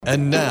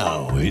And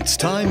now it's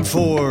time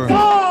for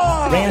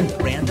Random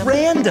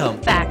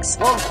facts.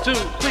 1, 2,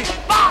 3,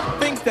 4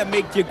 things that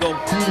make you go.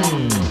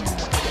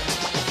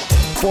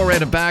 Four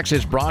Random Facts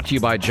is brought to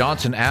you by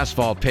Johnson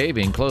Asphalt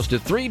Paving. Close to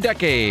 3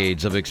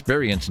 decades of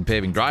experience in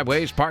paving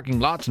driveways, parking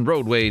lots, and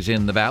roadways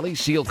in the valley.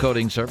 Seal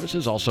coating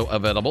services also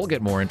available.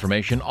 Get more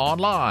information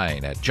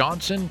online at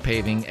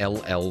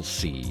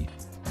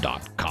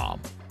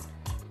johnsonpavingllc.com.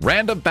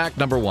 Random fact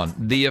number 1.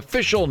 The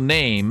official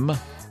name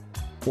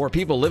for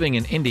people living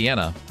in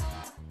Indiana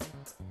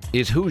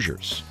is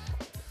Hoosiers.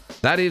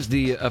 That is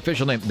the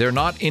official name. They're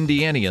not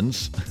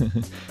Indianians.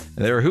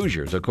 They're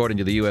Hoosiers, according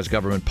to the U.S.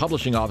 Government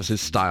Publishing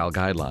Office's style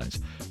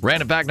guidelines.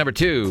 Random fact number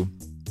 2.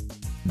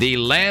 The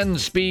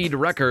land speed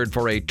record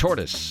for a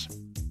tortoise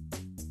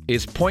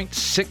is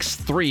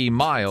 0.63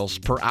 miles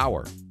per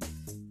hour.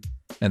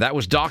 And that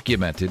was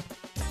documented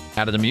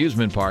at an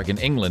amusement park in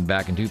England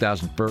back in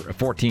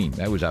 2014.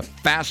 That was a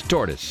fast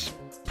tortoise,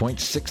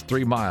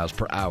 0.63 miles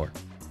per hour.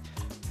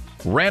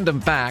 Random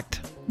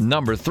fact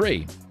number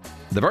 3.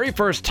 The very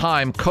first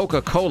time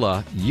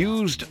Coca-Cola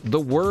used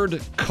the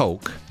word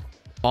Coke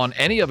on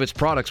any of its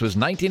products was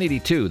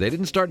 1982. They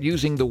didn't start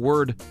using the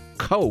word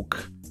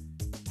Coke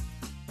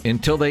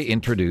until they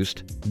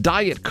introduced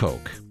Diet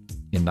Coke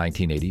in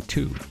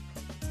 1982.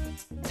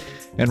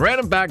 And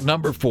random fact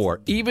number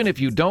 4, even if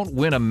you don't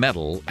win a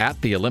medal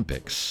at the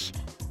Olympics,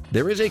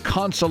 there is a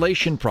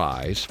consolation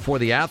prize for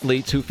the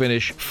athletes who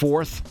finish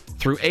 4th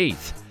through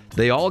 8th.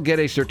 They all get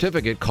a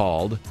certificate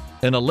called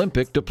an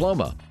Olympic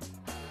diploma.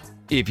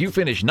 If you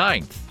finish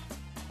 9th,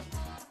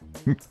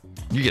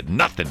 you get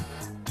nothing.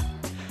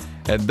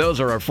 And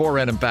those are our 4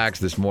 random facts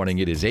this morning.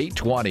 It is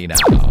 8:20 now.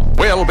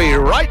 We'll be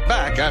right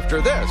back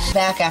after this.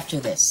 Back after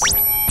this.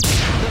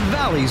 The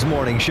Valley's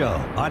Morning Show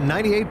on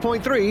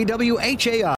 98.3 WHAI.